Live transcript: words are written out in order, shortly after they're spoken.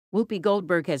Whoopi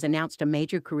Goldberg has announced a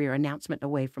major career announcement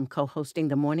away from co-hosting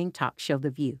the morning talk show The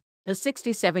View. The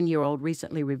 67-year-old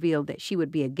recently revealed that she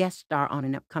would be a guest star on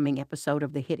an upcoming episode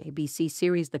of the hit ABC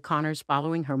series The Conners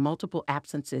following her multiple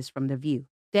absences from The View.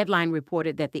 Deadline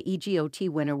reported that the EGOT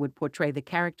winner would portray the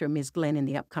character Ms. Glen in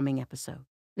the upcoming episode.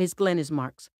 Ms. Glen is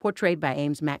Mark's, portrayed by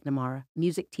Ames McNamara,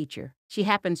 music teacher. She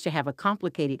happens to have a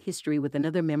complicated history with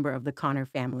another member of the Connor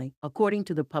family, according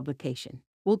to the publication.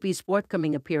 Whoopi's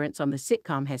forthcoming appearance on the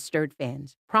sitcom has stirred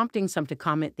fans, prompting some to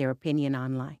comment their opinion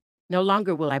online. "No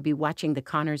longer will I be watching The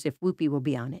Conners if Whoopi will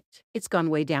be on it. It's gone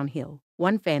way downhill,"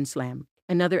 one fan slammed.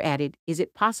 Another added, "Is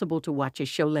it possible to watch a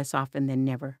show less often than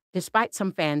never?" Despite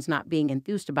some fans not being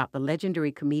enthused about the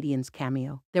legendary comedian's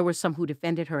cameo, there were some who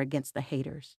defended her against the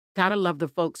haters. "Gotta love the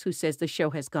folks who says the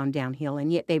show has gone downhill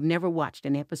and yet they've never watched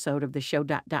an episode of the show.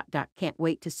 Can't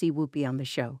wait to see Whoopi on the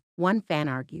show," one fan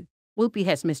argued. Whoopi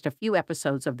has missed a few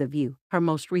episodes of The View, her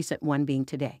most recent one being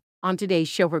today. On today's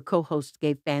show, her co-hosts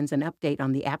gave fans an update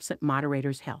on the absent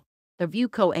moderator's health. The View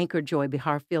co-anchor Joy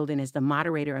Behar filled in as the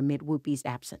moderator amid Whoopi's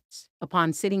absence.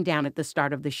 Upon sitting down at the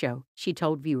start of the show, she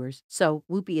told viewers, "So,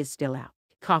 Whoopi is still out."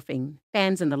 Coughing,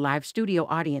 fans in the live studio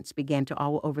audience began to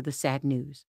awe over the sad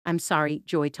news. "I'm sorry,"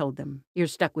 Joy told them. "You're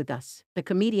stuck with us." The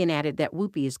comedian added that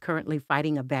Whoopi is currently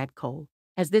fighting a bad cold.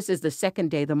 As this is the second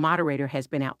day the moderator has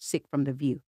been out sick from The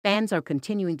View, fans are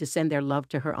continuing to send their love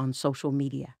to her on social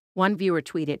media. One viewer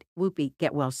tweeted, "Whoopi,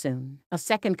 get well soon." A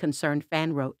second concerned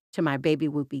fan wrote, "To my baby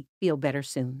Whoopi, feel better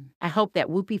soon." "I hope that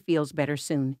Whoopi feels better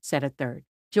soon," said a third.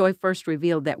 Joy first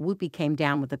revealed that Whoopi came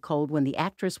down with a cold when the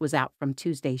actress was out from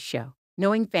Tuesday's show.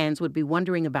 Knowing fans would be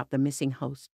wondering about the missing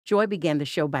host, Joy began the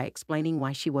show by explaining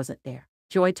why she wasn't there.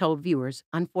 Joy told viewers,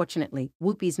 "Unfortunately,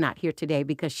 Whoopi's not here today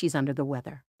because she's under the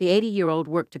weather." The 80-year-old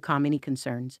worked to calm any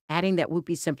concerns, adding that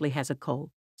Whoopi simply has a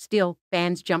cold. Still,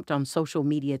 fans jumped on social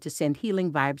media to send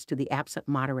healing vibes to the absent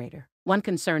moderator. One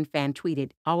concerned fan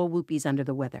tweeted, "All Whoopi's under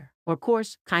the weather. Or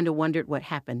course, kinda wondered what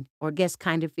happened, or guess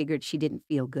kinda figured she didn't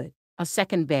feel good." A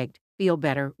second begged, "Feel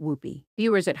better, Whoopi."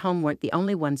 Viewers at home weren't the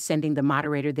only ones sending the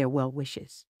moderator their well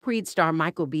wishes. Creed star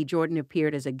Michael B. Jordan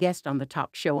appeared as a guest on the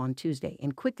talk show on Tuesday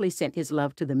and quickly sent his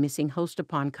love to the missing host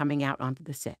upon coming out onto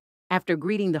the set. After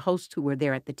greeting the hosts who were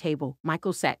there at the table,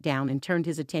 Michael sat down and turned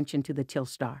his attention to the Till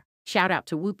star. "Shout out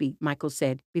to Whoopi," Michael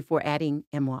said, before adding,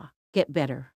 "Moi. Get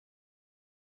better."